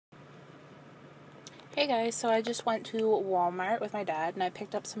Hey guys, so I just went to Walmart with my dad and I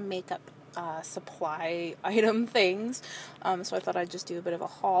picked up some makeup supply item things. So I thought I'd just do a bit of a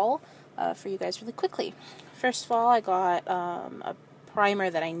haul for you guys really quickly. First of all, I got a primer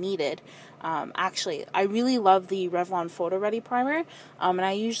that I needed. Actually, I really love the Revlon Photo Ready primer, and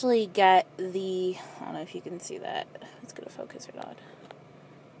I usually get the, I don't know if you can see that. It's going to focus or not.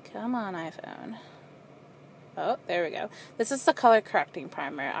 Come on, iPhone. Oh, there we go. This is the color correcting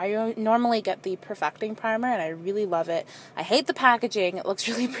primer. I normally get the perfecting primer and I really love it. I hate the packaging. It looks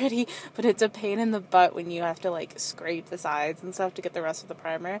really pretty, but it's a pain in the butt when you have to like scrape the sides and stuff to get the rest of the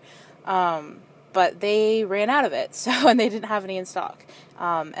primer. But they ran out of it, and they didn't have any in stock.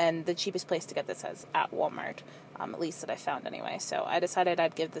 And the cheapest place to get this is at Walmart, at least that I found anyway. So I decided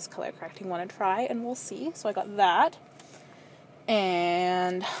I'd give this color correcting one a try and we'll see. So I got that.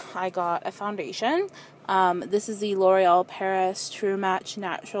 And I got a foundation. This is the L'Oreal Paris True Match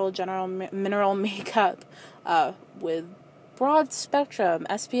Natural General Mineral Makeup with broad spectrum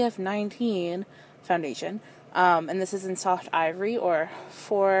SPF 19 foundation. And this is in soft ivory or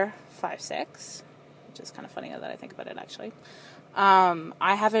 456, which is kind of funny that I think about it actually.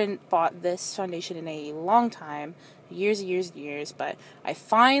 I haven't bought this foundation in a long time, years and years and years, but I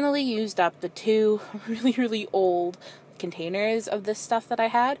finally used up the two really old containers of this stuff that I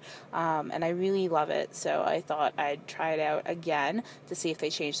had, and I really love it, so I thought I'd try it out again to see if they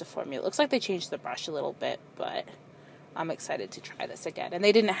changed the formula. It looks like they changed the brush a little bit, but I'm excited to try this again. And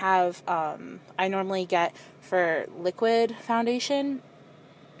they didn't have, I normally get, for liquid foundation,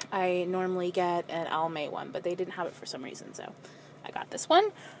 I normally get an Almay one, but they didn't have it for some reason, so I got this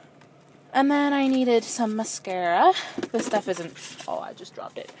one. And then I needed some mascara. This stuff isn't... Oh, I just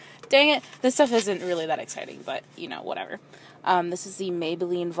dropped it. Dang it. This stuff isn't really that exciting, but, you know, whatever. This is the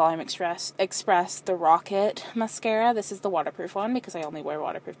Maybelline Volume Express The Rocket mascara. This is the waterproof one because I only wear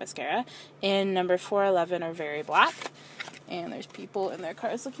waterproof mascara. In number 411 or Very Black. And there's people in their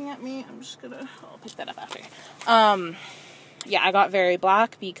cars looking at me. I'm just gonna... I'll pick that up after. Yeah, I got Very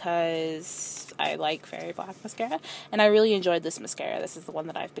Black because I like Very Black mascara, and I really enjoyed this mascara. This is the one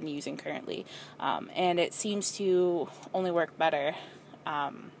that I've been using currently, and it seems to only work better,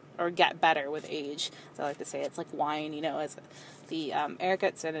 or get better with age. So I like to say it's like wine, you know, as the air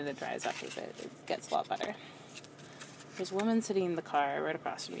gets in and it dries up with it, it gets a lot better. There's a woman sitting in the car right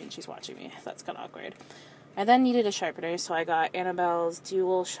across from me, and she's watching me. That's kind of awkward. I then needed a sharpener, so I got Annabelle's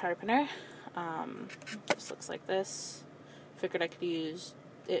Dual Sharpener. Just looks like this. Figured I could use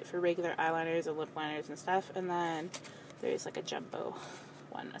it for regular eyeliners and lip liners and stuff, and then there's like a jumbo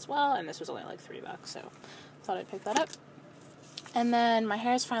one as well, and this was only like $3, so thought I'd pick that up. And then my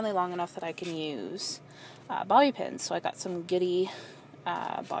hair is finally long enough that I can use bobby pins, so I got some Giddy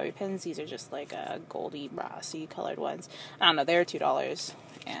bobby pins. These are just like goldy brassy colored ones. I don't know, they were $2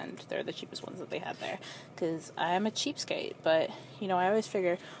 and they're the cheapest ones that they had there because I am a cheapskate, but you know, I always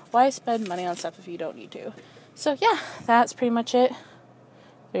figure, why spend money on stuff if you don't need to? So yeah, that's pretty much it.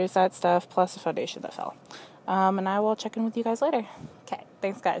 There's that stuff, plus the foundation that fell. And I will check in with you guys later. Okay,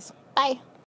 thanks guys. Bye!